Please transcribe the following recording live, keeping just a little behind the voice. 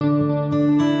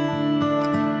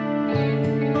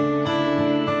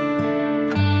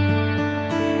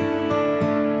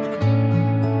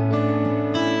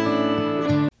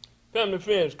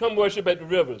friends. Come worship at the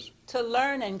rivers. To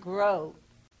learn and grow.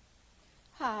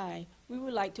 Hi, we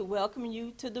would like to welcome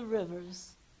you to the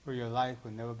rivers, where your life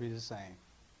will never be the same.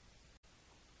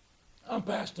 I'm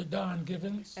Pastor Don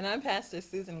Givens. And I'm Pastor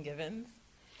Susan Givens.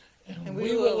 And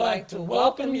we would like to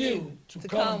welcome you to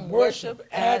come worship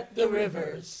at the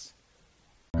rivers.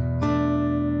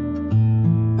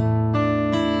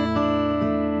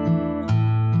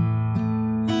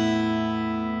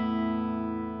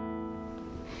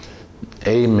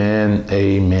 Amen,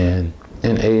 amen,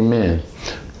 and amen.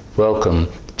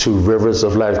 Welcome to Rivers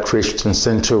of Life Christian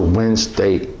Center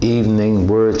Wednesday evening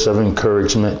words of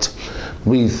encouragement.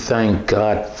 We thank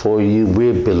God for you.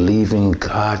 We're believing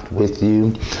God with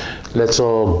you. Let's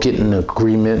all get in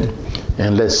agreement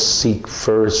and let's seek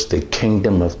first the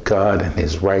kingdom of God and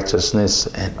his righteousness,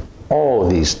 and all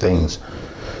these things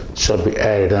shall be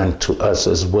added unto us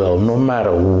as well, no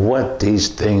matter what these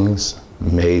things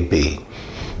may be.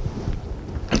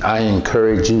 I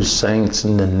encourage you, saints,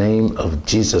 in the name of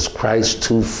Jesus Christ,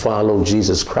 to follow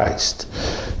Jesus Christ,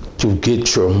 to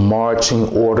get your marching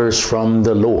orders from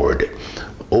the Lord.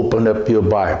 Open up your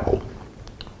Bible,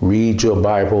 read your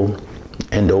Bible,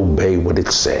 and obey what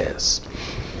it says.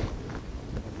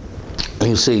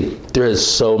 You see, there's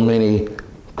so many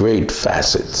great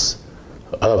facets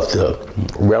of the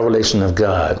revelation of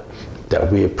God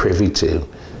that we are privy to,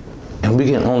 and we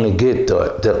can only get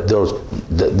the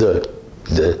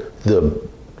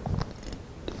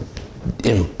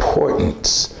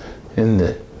importance and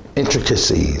the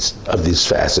intricacies of these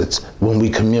facets when we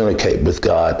communicate with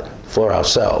God for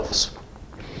ourselves.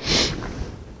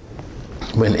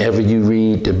 Whenever you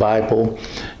read the Bible,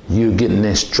 you're getting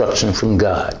instruction from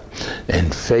God,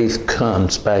 and faith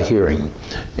comes by hearing,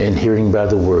 and hearing by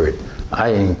the word. I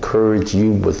encourage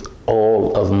you with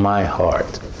all of my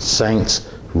heart, saints,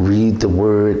 read the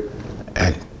word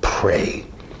and pray.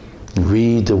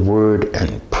 Read the word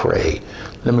and pray.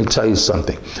 Let me tell you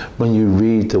something. When you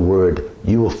read the word,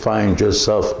 you will find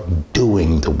yourself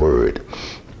doing the word,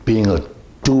 being a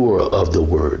doer of the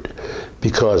word,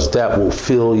 because that will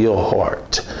fill your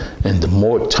heart. And the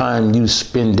more time you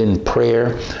spend in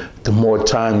prayer, the more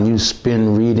time you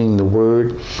spend reading the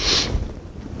word,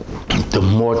 the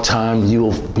more time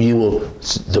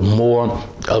the more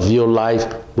of your life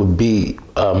will be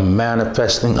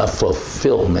manifesting a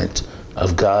fulfillment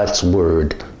of God's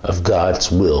word, of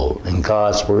God's will, and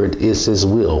God's word is his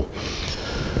will.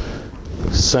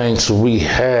 Saints, we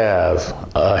have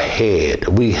a head.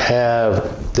 We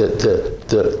have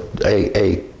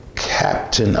a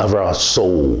captain of our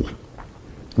soul.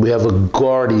 We have a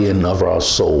guardian of our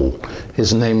soul.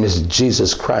 His name is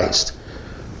Jesus Christ.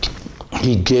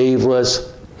 He gave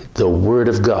us the word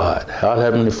of God. Our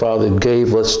Heavenly Father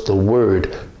gave us the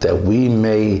word that we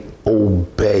may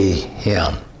obey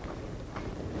him.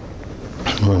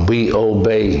 When we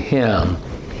obey him,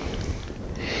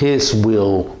 his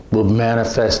will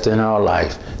manifest in our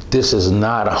life. This is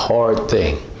not a hard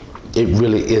thing. It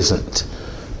really isn't.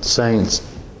 Saints,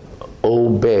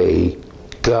 obey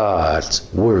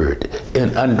God's word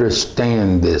and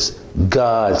understand this.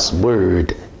 God's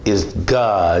word is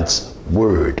God's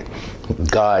word.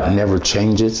 God never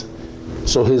changes,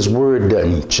 so his word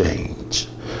doesn't change.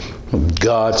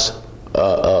 God's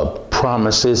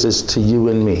promises is to you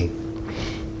and me.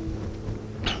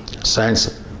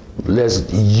 Saints,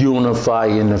 let's unify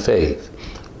in the faith.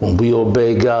 When we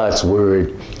obey God's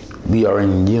word, we are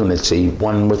in unity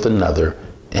one with another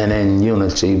and in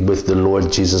unity with the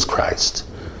Lord Jesus Christ.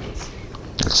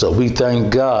 So we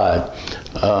thank God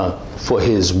for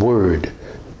his word.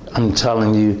 I'm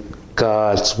telling you,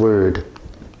 God's word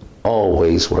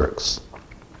always works.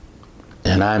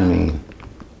 And I mean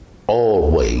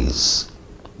always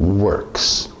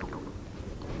works.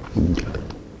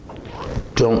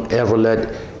 Don't ever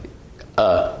let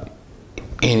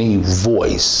any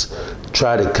voice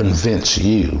try to convince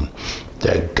you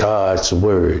that God's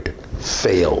word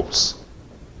fails.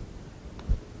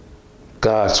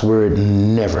 God's word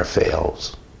never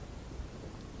fails.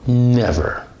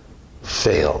 Never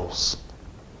fails.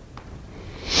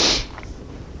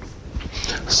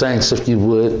 Saints, if you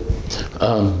would,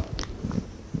 I'm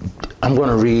going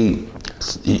to read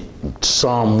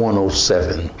Psalm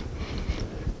 107.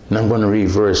 And I'm going to read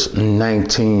verse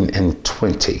 19 and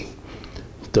 20.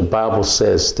 The Bible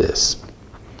says this: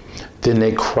 Then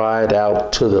they cried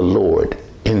out to the Lord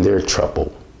in their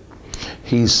trouble.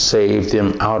 He saved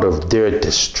them out of their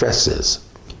distresses.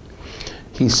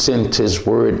 He sent his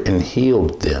word and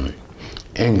healed them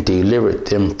and delivered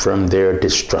them from their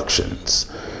destructions.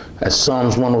 That's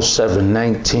Psalms 107,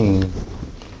 19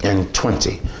 and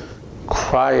 20.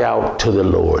 Cry out to the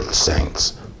Lord,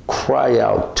 saints. cry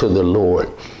out to the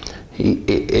Lord. And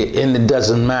it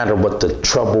doesn't matter what the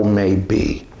trouble may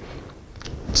be.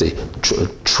 See,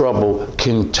 trouble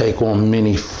can take on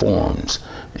many forms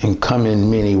and come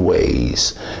in many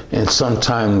ways, and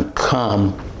sometimes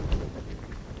come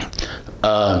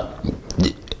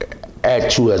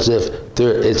at you as if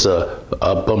there is a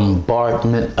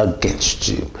bombardment against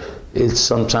you. It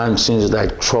sometimes seems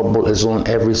like trouble is on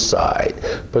every side.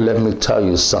 But let me tell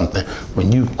you something.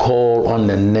 When you call on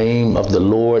the name of the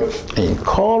Lord, and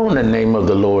call on the name of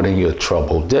the Lord in your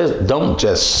trouble, don't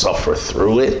just suffer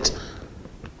through it.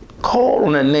 Call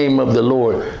on the name of the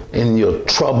Lord in your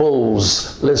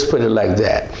troubles. Let's put it like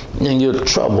that. In your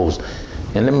troubles.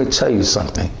 And let me tell you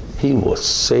something. He will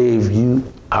save you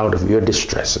out of your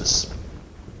distresses.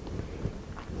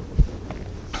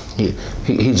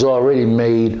 He's already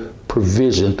made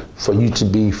provision for you to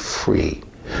be free.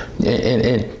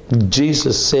 And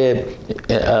Jesus said,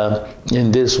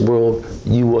 in this world,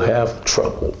 you will have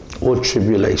trouble or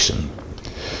tribulation.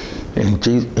 And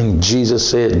Jesus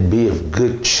said, be of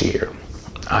good cheer.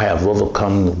 I have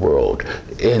overcome the world.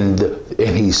 And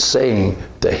he's saying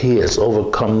that he has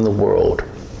overcome the world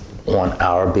on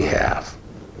our behalf.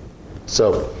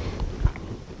 So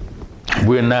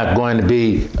we're not going to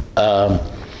be,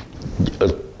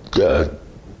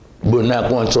 we're not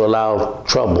going to allow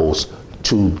troubles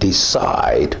to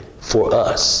decide for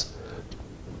us.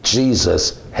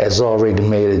 Jesus has already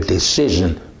made a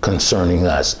decision concerning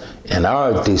us, and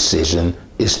our decision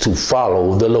is to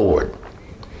follow the Lord.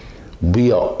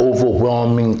 We are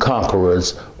overwhelming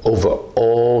conquerors over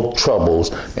all troubles,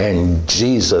 and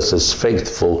Jesus is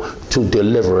faithful to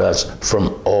deliver us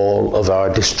from all of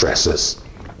our distresses,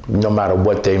 no matter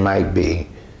what they might be.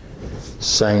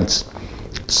 Saints,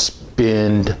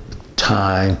 spend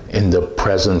time in the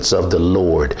presence of the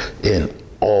Lord, and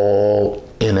all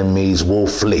enemies will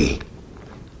flee.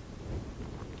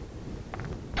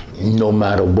 No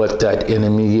matter what that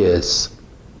enemy is,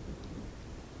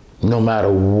 no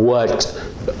matter what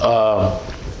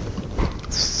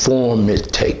form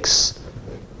it takes,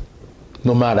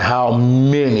 no matter how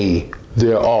many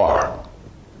there are,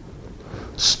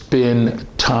 spend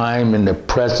time in the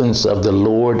presence of the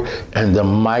Lord, and the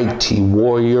mighty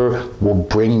warrior will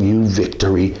bring you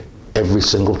victory every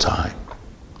single time.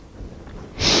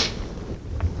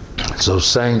 So,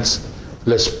 saints,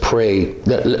 let's pray.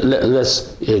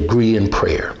 Let's agree in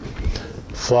prayer.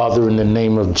 Father, in the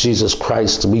name of Jesus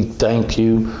Christ, we thank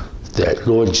you that,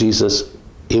 Lord Jesus,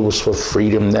 it was for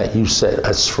freedom that you set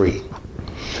us free.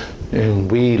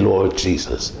 And we, Lord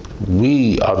Jesus,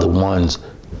 we are the ones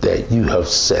that you have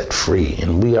set free,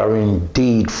 and we are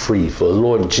indeed free. For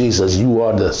Lord Jesus, you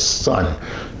are the Son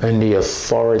and the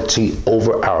authority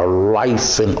over our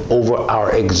life and over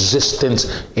our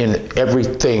existence in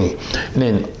everything. And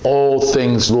in all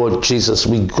things, Lord Jesus,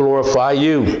 we glorify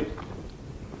you.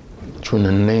 In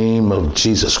the name of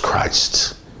Jesus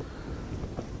Christ,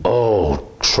 all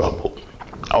trouble,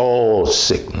 all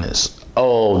sickness,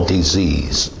 all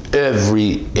disease,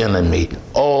 every enemy,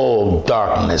 all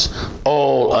darkness,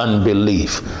 all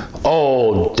unbelief,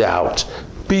 all doubt,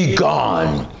 be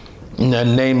gone in the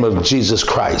name of Jesus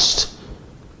Christ.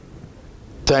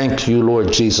 Thank you,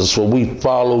 Lord Jesus, for we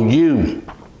follow you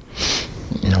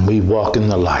and we walk in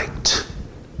the light.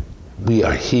 We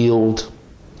are healed,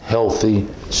 healthy,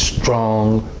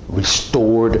 strong,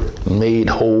 restored, made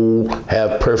whole,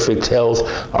 have perfect health.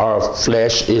 Our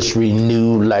flesh is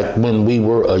renewed like when we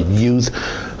were a youth.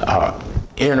 Our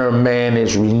inner man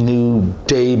is renewed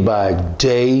day by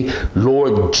day.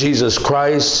 Lord Jesus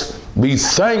Christ, we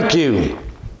thank you.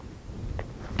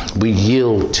 We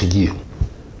yield to you.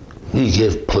 We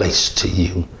give place to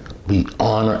you. We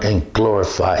honor and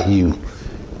glorify you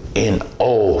in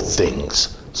all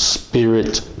things,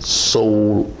 spirit,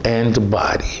 soul, and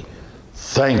body.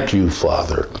 Thank you,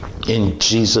 Father, in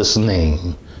Jesus'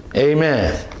 name.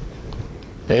 Amen.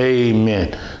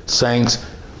 Amen. Saints,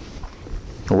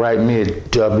 write me at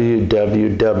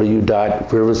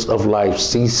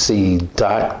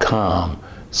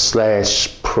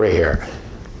www.riversoflifecc.com/prayer.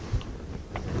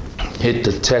 Hit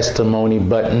the testimony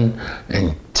button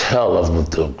and tell of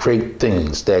the great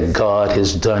things that God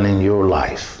has done in your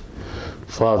life.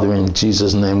 Father, in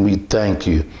Jesus' name, we thank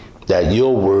you that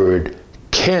your word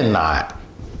cannot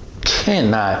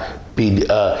be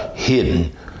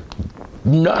hidden.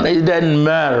 It doesn't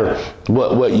matter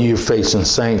what you're facing,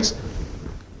 saints.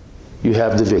 You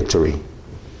have the victory.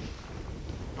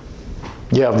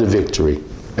 You have the victory.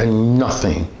 And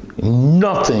nothing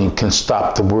can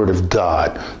stop the word of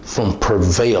God from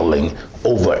prevailing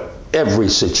over every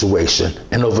situation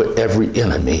and over every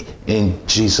enemy in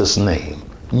Jesus' name.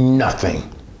 Nothing.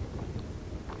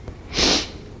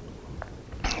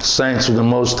 Saints of the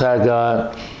Most High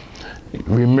God,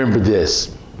 remember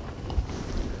this.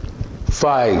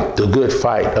 Fight the good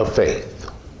fight of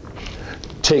faith.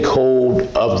 Take hold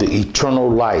of the eternal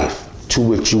life to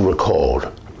which you were called,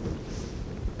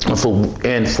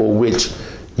 and for which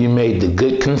you made the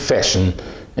good confession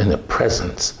in the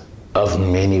presence of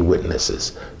many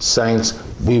witnesses. Saints,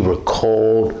 we were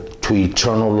called to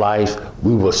eternal life.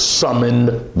 We were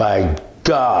summoned by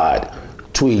God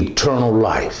to eternal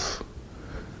life.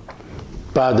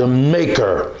 By the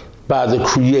Maker, by the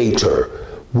Creator,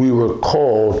 we were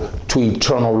called to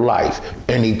eternal life.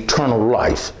 And eternal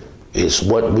life is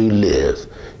what we live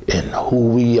and who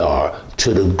we are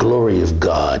to the glory of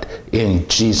God. In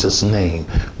Jesus' name,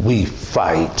 we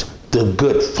fight the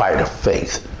good fight of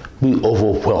faith. We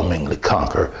overwhelmingly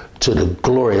conquer to the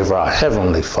glory of our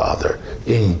Heavenly Father.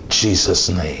 In Jesus'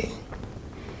 name.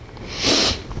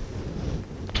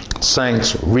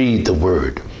 Saints, read the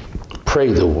word,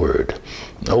 pray the word,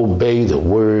 obey the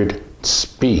word,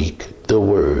 speak the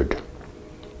word.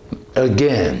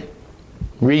 Again,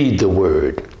 read the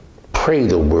word, pray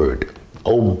the word,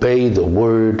 obey the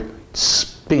word,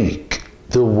 speak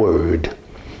the word.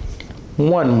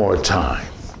 One more time.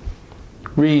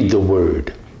 Read the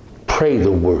word, pray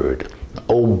the word,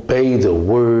 obey the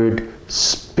word,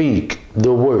 speak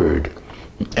the word,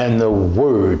 and the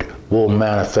word will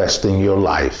manifest in your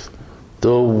life.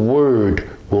 The word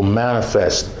will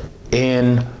manifest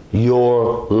in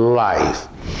your life.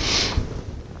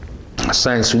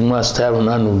 Saints, we must have an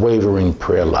unwavering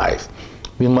prayer life.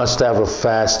 We must have a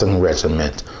fasting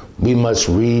regimen. We must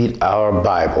read our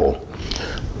Bible.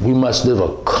 We must live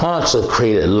a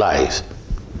consecrated life.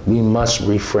 We must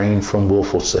refrain from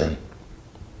willful sin.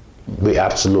 We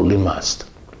absolutely must.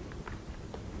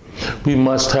 We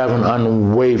must have an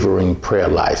unwavering prayer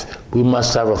life. We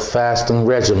must have a fasting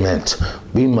regimen.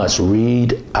 We must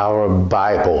read our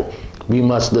Bible. We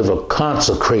must live a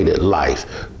consecrated life.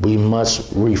 We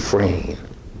must refrain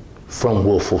from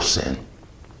willful sin.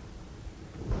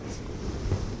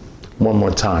 One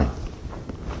more time.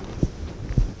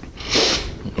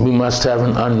 We must have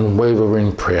an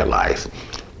unwavering prayer life.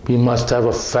 We must have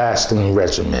a fasting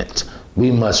regimen. We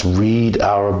must read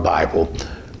our Bible.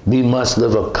 We must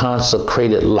live a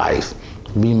consecrated life.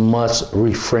 We must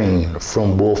refrain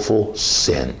from willful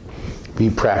sin.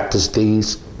 We practice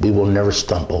these, we will never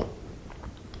stumble.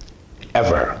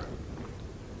 Ever.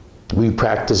 We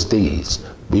practice these,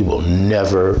 we will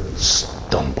never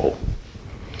stumble.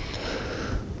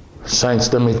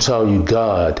 Saints, let me tell you,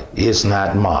 God is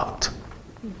not mocked.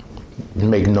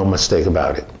 Make no mistake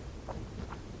about it.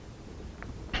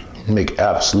 Make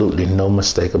absolutely no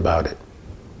mistake about it.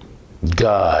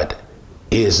 God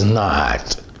is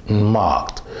not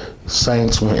mocked.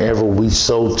 Saints, whenever we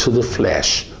sow to the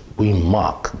flesh, we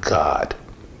mock God.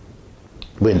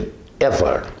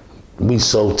 Whenever we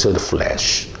sow to the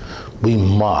flesh, we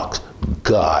mock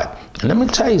God. And let me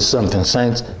tell you something,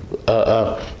 saints.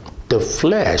 The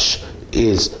flesh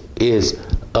is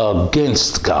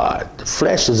against God. The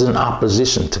flesh is in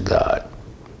opposition to God.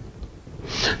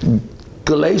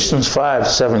 Galatians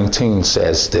 5:17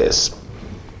 says this.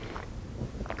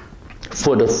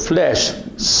 For the flesh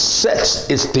sets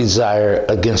its desire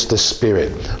against the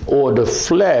spirit, or the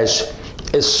flesh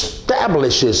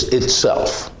establishes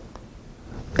itself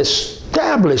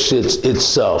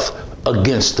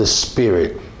against the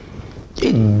spirit.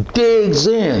 It digs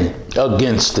in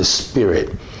against the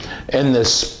spirit, and the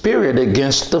spirit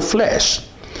against the flesh.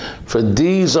 For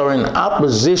these are in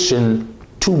opposition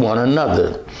to one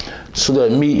another, so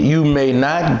that you may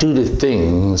not do the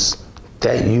things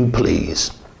that you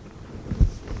please.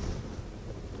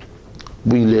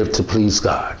 We live to please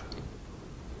God.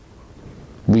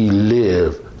 We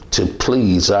live to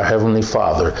please our Heavenly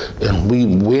Father. And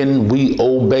when we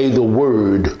obey the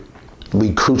word,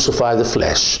 we crucify the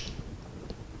flesh.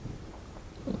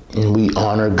 And we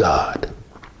honor God.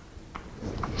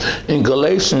 In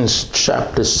Galatians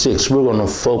chapter 6, we're going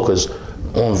to focus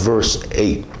on verse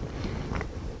 8.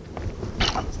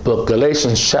 But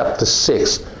Galatians chapter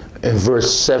 6 and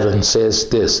verse 7 says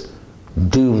this.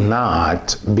 Do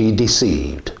not be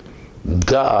deceived.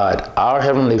 God, our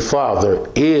Heavenly Father,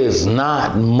 is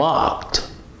not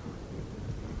mocked.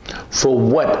 For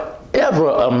whatever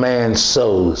a man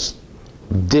sows,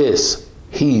 this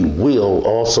he will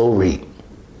also reap.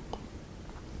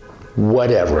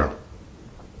 Whatever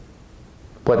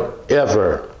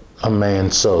a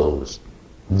man sows,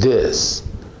 this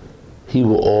he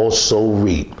will also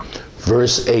reap.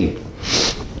 Verse 8.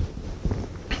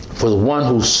 For the one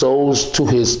who sows to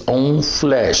his own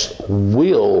flesh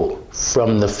will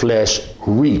from the flesh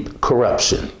reap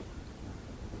corruption.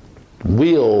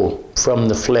 will from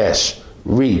the flesh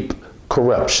reap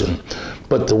corruption,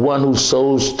 but the one who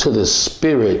sows to the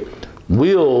Spirit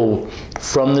will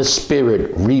from the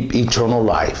Spirit reap eternal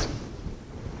life.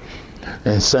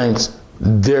 And saints,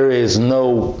 there is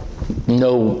no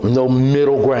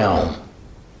middle ground.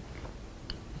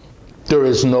 There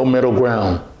is no middle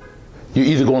ground. You're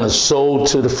either going to sow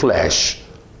to the flesh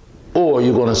or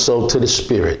you're going to sow to the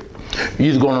Spirit. You're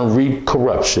either going to reap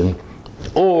corruption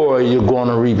or you're going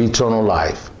to reap eternal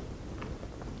life.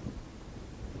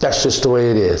 That's just the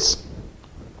way it is.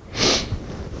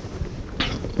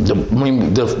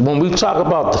 When we talk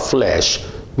about the flesh,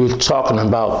 we're talking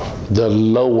about the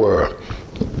lower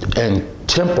and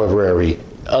temporary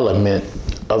element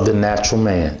of the natural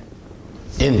man.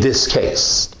 In this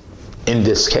case,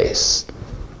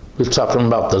 we're talking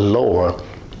about the lower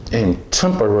and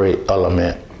temporary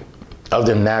element of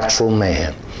the natural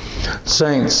man.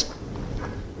 Saints,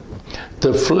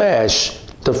 the flesh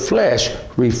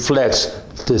reflects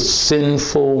the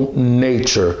sinful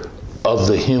nature of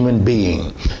the human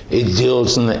being. It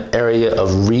deals in the area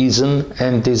of reason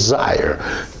and desire.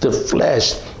 The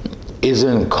flesh is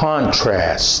in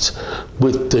contrast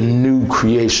with the new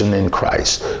creation in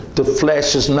Christ. The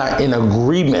flesh is not in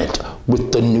agreement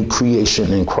with the new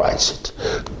creation in Christ.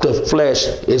 The flesh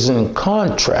is in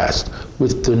contrast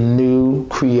with the new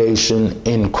creation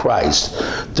in Christ.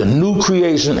 The new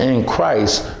creation in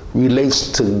Christ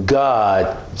relates to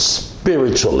God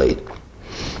spiritually.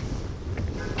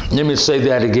 Let me say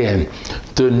that again.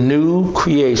 The new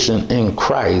creation in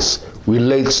Christ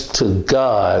relates to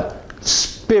God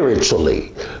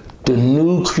spiritually. The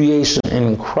new creation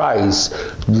in Christ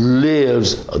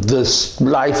lives the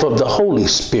life of the Holy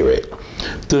Spirit.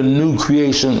 The new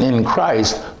creation in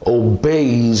Christ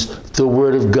obeys the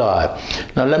Word of God.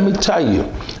 Now let me tell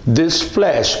you, this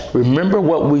flesh, remember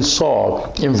what we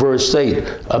saw in verse 8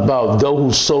 about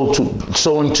those who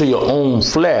sow into your own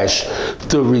flesh,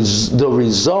 the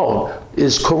result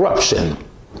is corruption.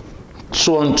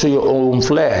 Sow into your own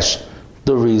flesh,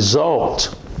 the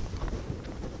result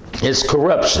is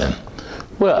corruption.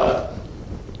 Well,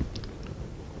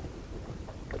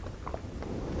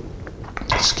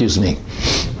 excuse me.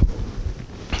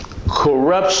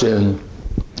 Corruption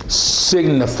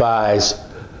signifies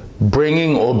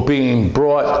bringing or being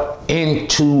brought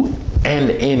into an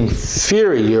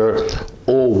inferior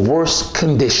or worse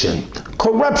condition.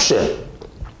 Corruption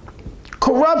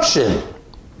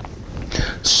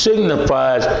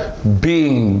signifies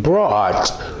being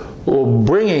brought or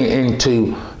bringing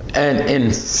into an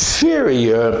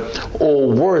inferior or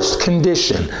worse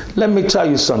condition. Let me tell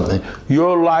you something.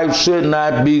 Your life should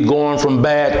not be going from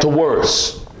bad to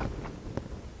worse.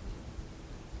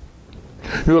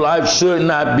 Your life should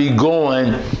not be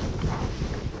going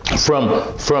from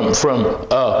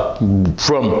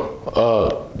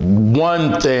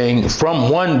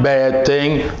one bad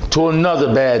thing to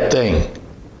another bad thing.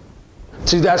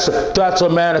 See, that's a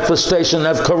manifestation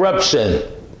of corruption.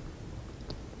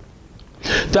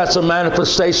 That's a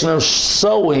manifestation of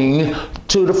sowing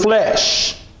to the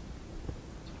flesh.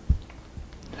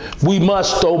 We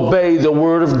must obey the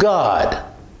Word of God.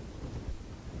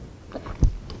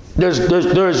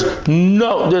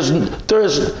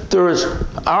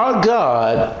 Our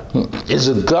God is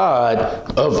a God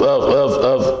of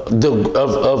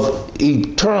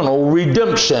eternal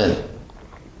redemption.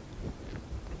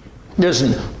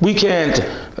 We can't,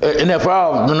 and if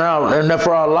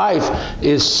our life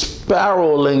is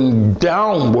spiraling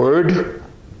downward,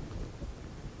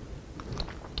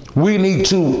 we need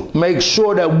to make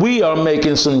sure that we are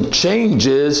making some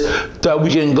changes that we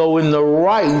can go in the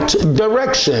right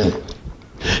direction.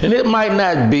 And it might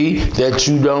not be that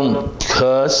you don't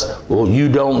cuss, or you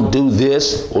don't do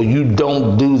this, or you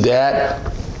don't do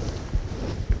that.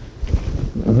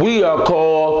 We are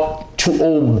called to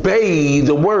obey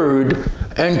the Word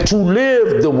and to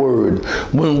live the Word.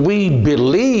 When we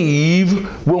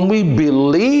believe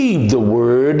the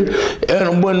Word,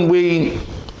 and when we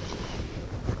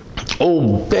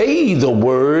obey the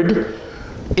Word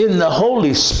in the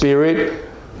Holy Spirit,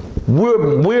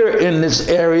 we're in this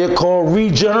area called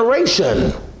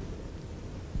regeneration.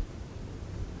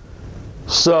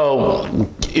 So,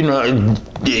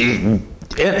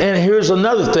 and here's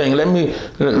another thing.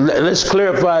 Let's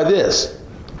clarify this.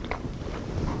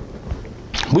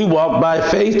 We walk by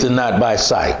faith and not by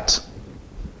sight.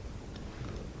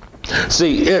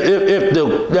 See, if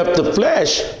the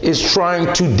flesh is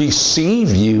trying to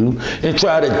deceive you and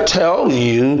try to tell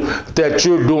you that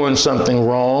you're doing something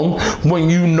wrong, when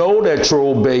you know that you're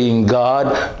obeying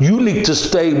God, you need to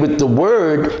stay with the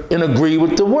Word and agree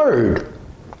with the Word.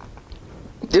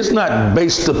 It's not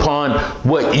based upon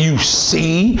what you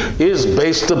see. It's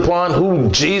based upon who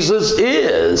Jesus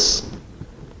is.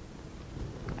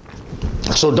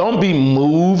 So don't be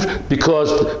moved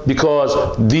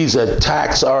because these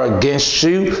attacks are against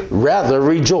you. Rather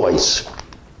rejoice.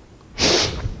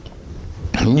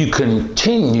 And you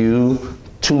continue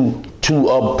to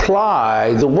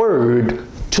apply the word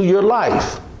to your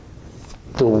life.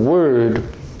 The word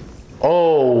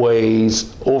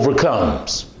always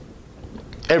overcomes.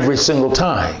 Every single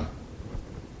time.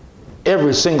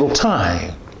 Every single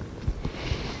time.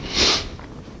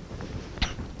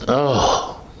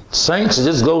 Oh, saints, it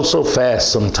just goes so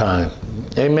fast sometimes.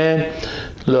 Amen.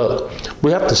 Look,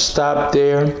 we have to stop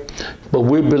there, but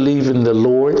we're believing the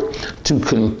Lord to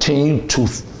continue to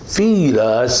feed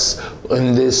us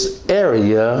in this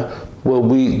area where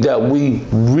we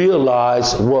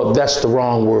realize, well, that's the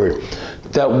wrong word,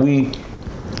 that we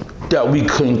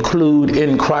conclude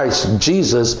in Christ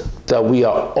Jesus that we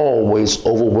are always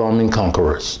overwhelming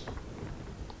conquerors.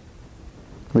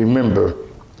 Remember,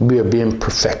 we are being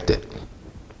perfected.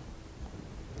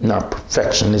 And our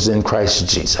perfection is in Christ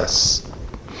Jesus.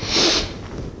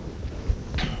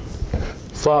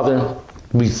 Father,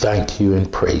 we thank you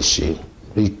and praise you.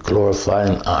 We glorify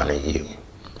and honor you.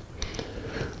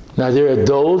 Now, there are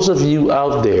those of you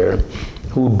out there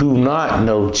who do not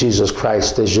know Jesus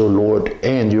Christ as your Lord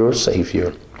and your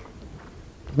Savior.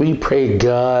 We pray,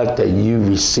 God, that you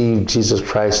receive Jesus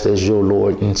Christ as your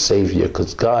Lord and Savior,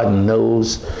 because God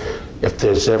knows if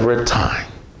there's ever a time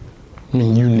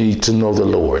when you need to know the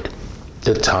Lord,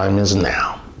 the time is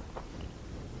now.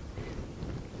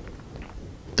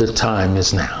 The time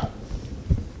is now.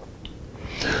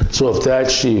 So if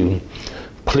that's you,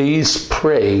 please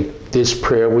pray this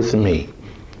prayer with me.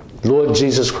 Lord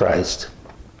Jesus Christ,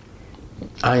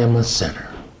 I am a sinner.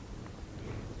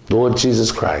 Lord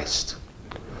Jesus Christ,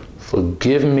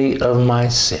 forgive me of my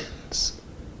sins.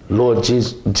 Lord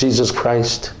Jesus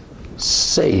Christ,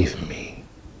 save me.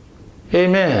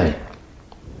 Amen.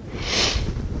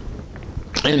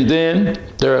 And then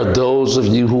there are those of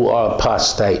you who are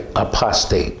apostate.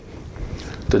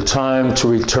 The time to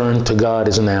return to God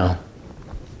is now.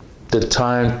 The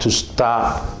time to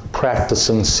stop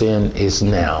practicing sin is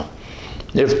now.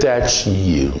 If that's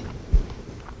you,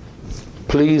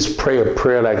 please pray a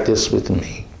prayer like this with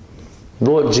me.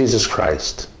 Lord Jesus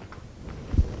Christ,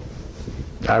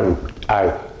 I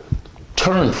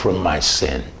turn from my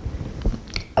sin.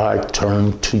 I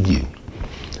turn to you.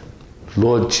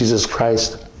 Lord Jesus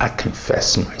Christ, I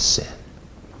confess my sin.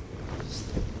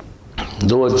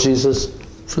 Lord Jesus,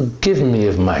 forgive me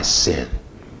of my sin.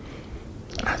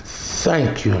 I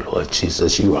thank you, Lord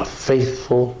Jesus, you are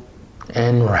faithful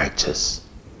and righteous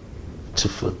to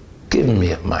forgive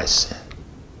me of my sin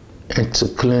and to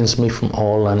cleanse me from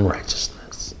all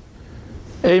unrighteousness.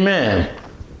 Amen.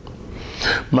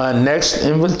 My next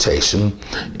invitation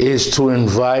is to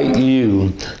invite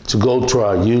you to go to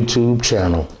our YouTube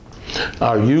channel.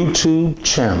 Our YouTube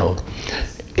channel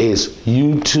is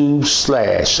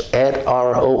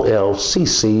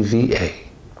YouTube/@ROLCCVA.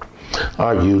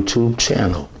 Our YouTube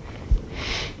channel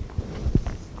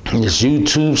is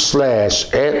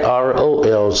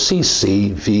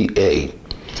YouTube/@ROLCCVA.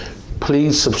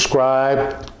 Please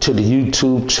subscribe to the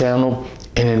YouTube channel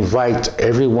and invite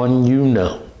everyone you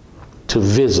know to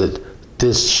visit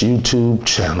this YouTube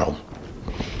channel.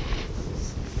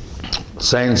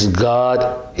 Saints,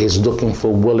 God is looking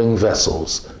for willing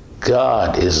vessels.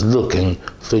 God is looking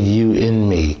for you and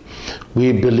me.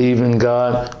 We believe in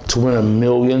God to win 1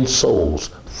 million souls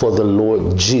for the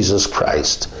Lord Jesus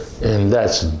Christ. And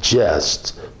that's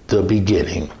just the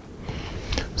beginning.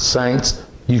 Saints,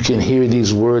 you can hear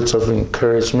these words of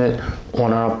encouragement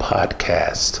on our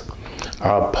podcast.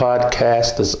 Our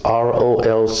podcast is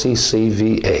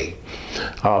ROLCCVA.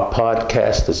 Our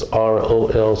podcast is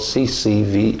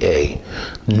ROLCCVA.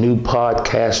 New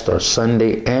podcasts are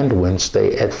Sunday and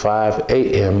Wednesday at 5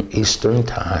 a.m. Eastern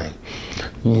Time.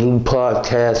 New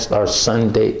podcasts are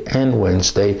Sunday and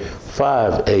Wednesday,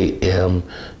 5 a.m.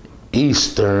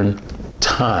 Eastern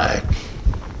Time.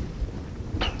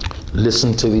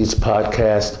 Listen to these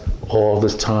podcasts all the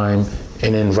time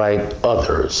and invite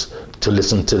others to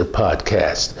listen to the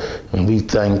podcast. And we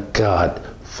thank God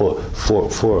for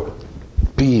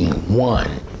being one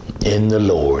in the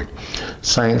Lord.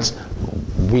 Saints,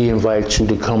 we invite you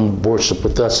to come worship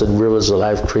with us at Rivers of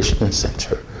Life Christian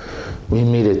Center. We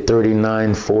meet at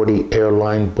 3940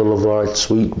 Airline Boulevard,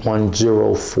 Suite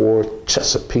 104,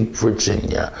 Chesapeake,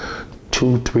 Virginia,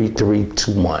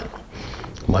 23321.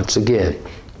 Once again,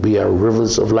 we are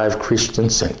Rivers of Life Christian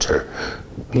Center.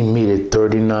 We meet at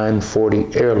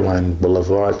 3940 Airline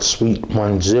Boulevard, Suite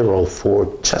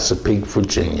 104, Chesapeake,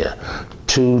 Virginia,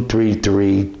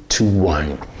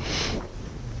 23321.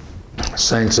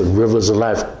 Saints of Rivers of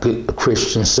Life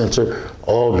Christian Center,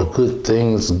 all the good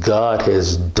things God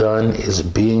has done is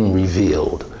being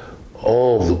revealed.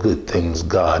 All the good things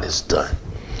God has done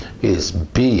is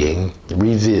being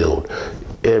revealed.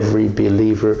 Every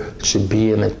believer should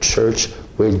be in a church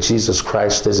where Jesus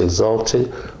Christ is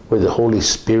exalted, where the Holy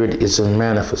Spirit is in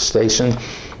manifestation,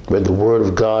 where the Word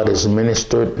of God is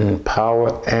ministered in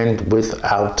power and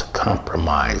without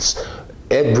compromise.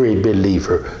 Every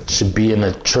believer should be in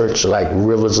a church like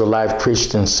Rivers of Life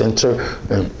Christian Center,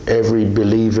 and every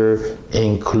believer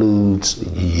includes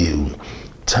you.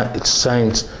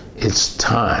 Saints, it's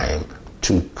time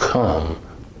to come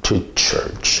to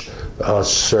church. Our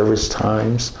service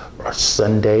times are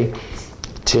Sunday,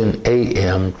 10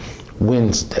 a.m.,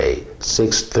 Wednesday,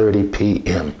 6:30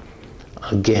 p.m.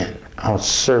 Again, our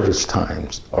service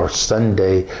times are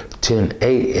Sunday, 10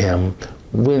 a.m.,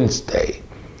 Wednesday,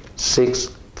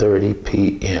 6:30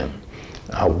 p.m.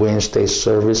 Our Wednesday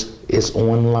service is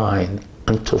online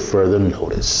until further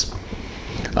notice.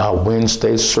 Our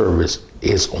Wednesday service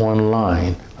is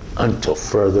online until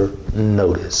further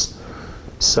notice.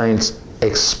 Saints,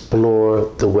 explore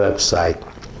the website.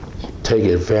 Take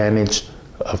advantage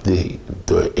of the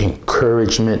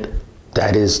encouragement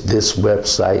that is this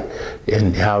website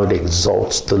and how it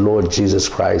exalts the Lord Jesus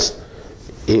Christ.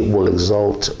 It will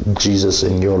exalt Jesus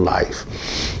in your life.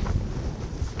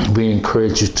 We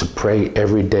encourage you to pray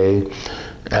every day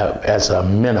as a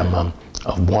minimum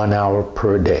of 1 hour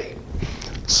per day.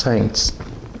 Saints,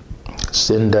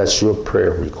 send us your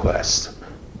prayer requests.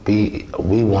 We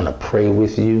want to pray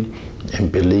with you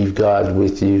and believe God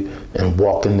with you and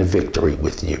walk in the victory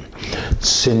with you.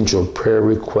 Send your prayer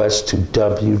requests to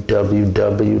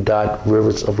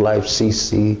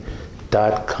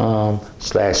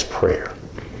www.riversoflifecc.com/prayer.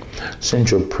 Send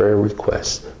your prayer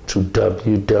requests to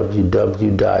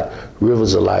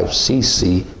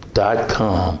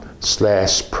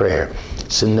www.riversoflifecc.com/prayer.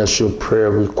 Send us your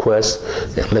prayer requests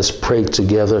and let's pray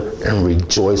together and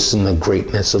rejoice in the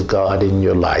greatness of God in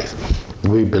your life.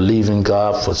 We believe in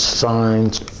God for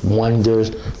signs,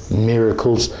 wonders,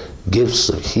 miracles, gifts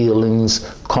of healings,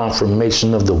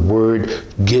 confirmation of the word,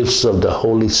 gifts of the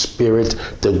Holy Spirit,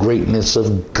 the greatness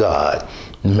of God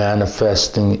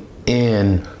manifesting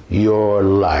in your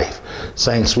life.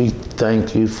 Saints, we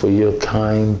thank you for your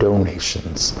kind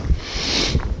donations.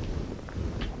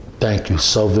 Thank you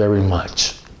so very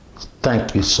much.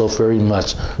 Thank you so very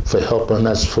much for helping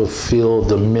us fulfill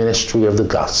the ministry of the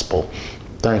gospel.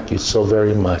 Thank you so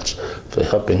very much for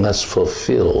helping us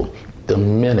fulfill the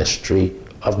ministry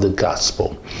of the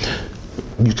gospel.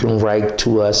 You can write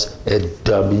to us at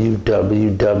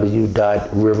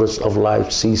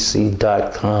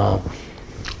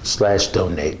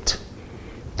www.riversoflifecc.com/donate.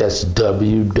 That's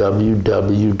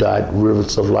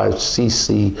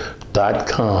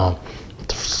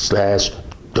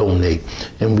www.riversoflifecc.com/donate.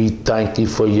 And we thank you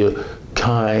for your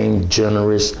kind,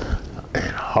 generous,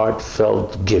 and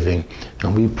heartfelt giving.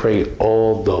 And we pray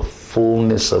all the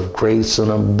fullness of grace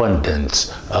and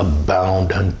abundance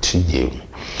abound unto you.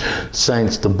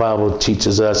 Saints, the Bible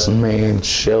teaches us man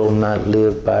shall not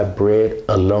live by bread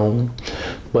alone,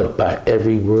 but by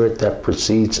every word that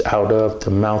proceeds out of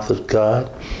the mouth of God.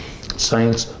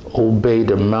 Saints, obey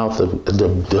the mouth of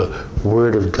the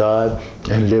word of God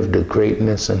and live the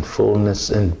greatness and fullness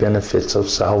and benefits of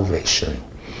salvation.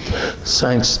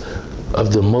 Saints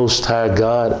of the Most High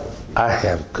God, I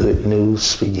have good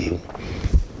news for you.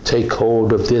 Take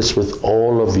hold of this with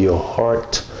all of your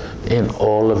heart and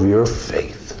all of your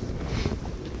faith.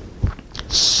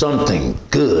 Something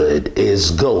good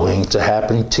is going to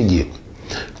happen to you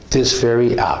this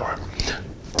very hour,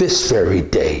 this very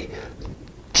day.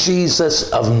 Jesus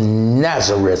of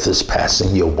Nazareth is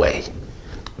passing your way.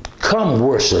 Come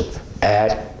worship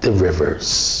at the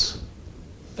Rivers.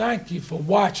 Thank you for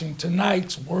watching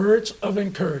tonight's Words of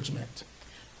Encouragement.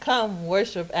 Come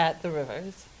worship at the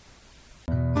Rivers.